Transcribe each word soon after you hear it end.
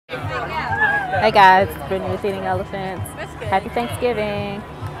Hey guys, Brittany with Eating Elephants. Happy Thanksgiving.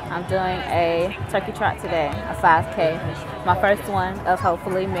 I'm doing a turkey trot today, a 5K. My first one of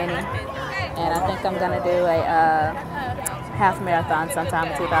hopefully many. And I think I'm going to do a half marathon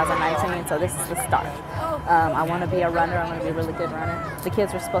sometime in 2019, so this is the start. I want to be a runner. I want to be a really good runner. The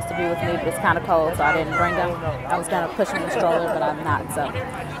kids were supposed to be with me, but it's kind of cold, so I didn't bring them. I was going to push them in the stroller, but I'm not, so.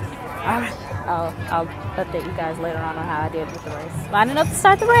 I'll update you guys later on how I did with the race. Lining up to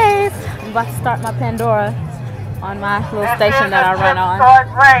start the race. I'm about to start my Pandora on my little station that I run on.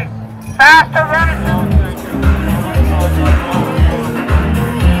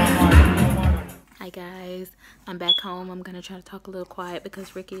 Hi guys, I'm back home. I'm going to try to talk a little quiet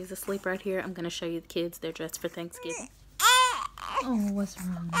because Ricky is asleep right here. I'm going to show you the kids. They're dressed for Thanksgiving. Oh, what's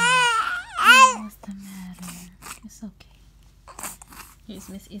wrong? Oh, what's the matter? It's okay. Here's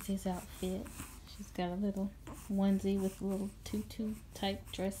Miss Izzy's outfit. She's got a little onesie with a little tutu type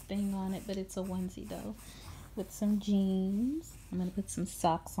dress thing on it, but it's a onesie though, with some jeans. I'm going to put some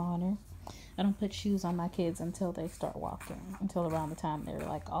socks on her. I don't put shoes on my kids until they start walking, until around the time they're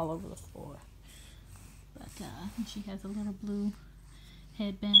like all over the floor. But she has a little blue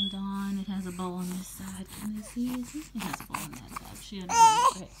headband on. It has a bow on this side. Can you see Izzy? It has a bow on that side. She'll know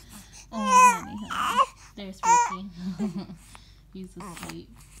it. Oh, honey. There's Ricky. He's asleep.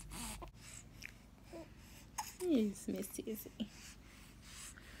 Here's Miss Izzy.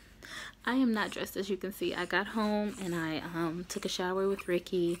 I am not dressed, as you can see. I got home and I took a shower with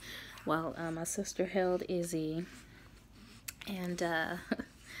Ricky while my sister held Izzy, and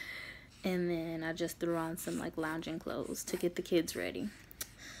then I just threw on some like lounging clothes to get the kids ready.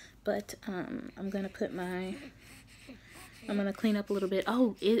 But I'm gonna clean up a little bit.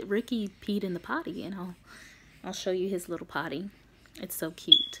 Oh, Ricky peed in the potty, and I'll show you his little potty. It's so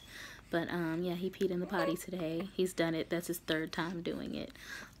cute. But yeah, he peed in the potty today. He's done it. That's his third time doing it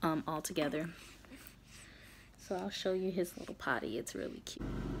all together. So I'll show you his little potty. It's really cute.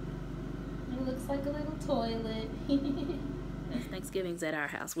 It looks like a little toilet. Thanksgiving's at our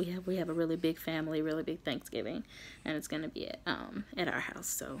house. We have a really big family, really big Thanksgiving, and it's gonna be at our house.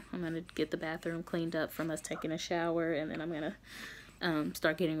 So I'm gonna get the bathroom cleaned up from us taking a shower, and then I'm gonna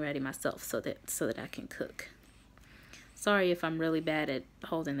start getting ready myself so that I can cook. Sorry if I'm really bad at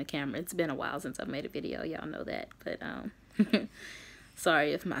holding the camera. It's been a while since I've made a video. Y'all know that. But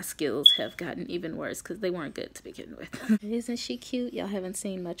sorry if my skills have gotten even worse because they weren't good to begin with. Isn't she cute? Y'all haven't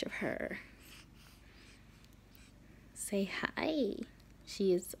seen much of her. Say hi.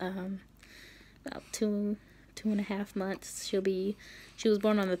 She is about two and a half months. She was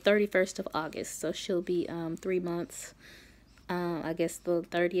born on the 31st of August, so she'll be 3 months. I guess the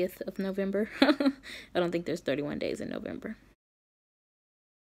 30th of November. I don't think there's 31 days in November.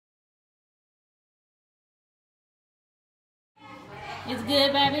 It's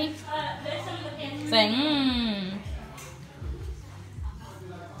good, baby? Say, mmm.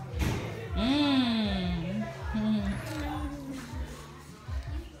 Mmm.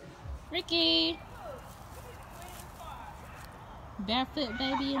 Ricky. Barefoot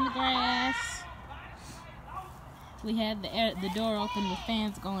baby in the grass. We had the door open with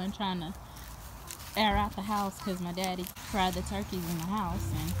fans going, trying to air out the house because my daddy fried the turkeys in the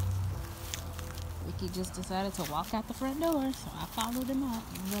house, and Ricky just decided to walk out the front door, so I followed him out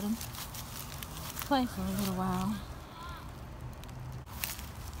and let him play for a little while.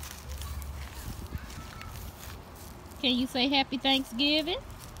 Can you say Happy Thanksgiving?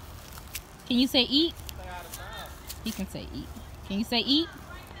 Can you say eat? He can say eat. Can you say eat?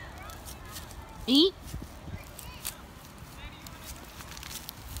 Eat?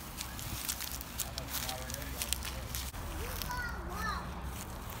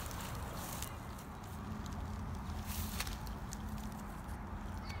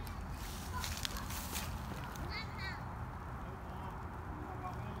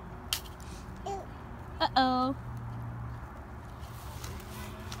 Uh-oh.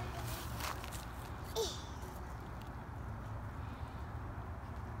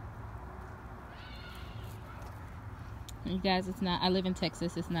 You guys, it's not, I live in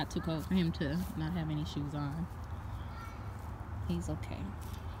Texas. It's not too cold for him to not have any shoes on. He's okay.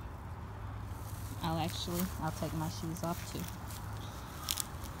 I'll take my shoes off too.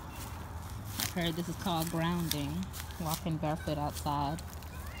 I've heard this is called grounding. Walking barefoot outside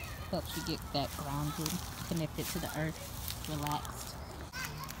helps you get that grounded, connected to the earth, relaxed.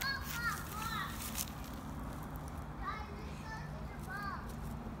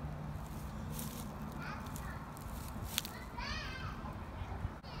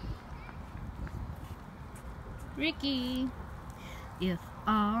 Ricky, if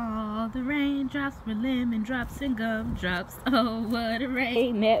All the raindrops were lemon drops and gumdrops. Oh, what a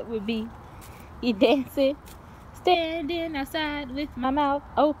rain that would be. You dancing, standing outside with my mouth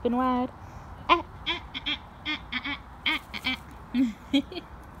open wide. Ah, ah, ah, ah, ah, ah, ah, ah.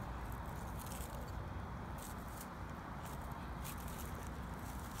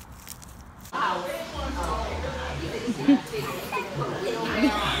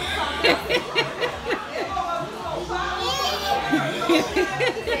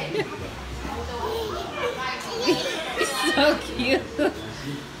 So cute.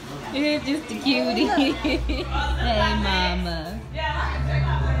 You're just a cutie. Hey, mama.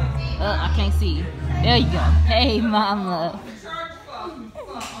 I can't see you. There you go. Hey, mama.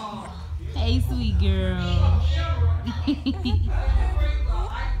 Hey, sweet girl.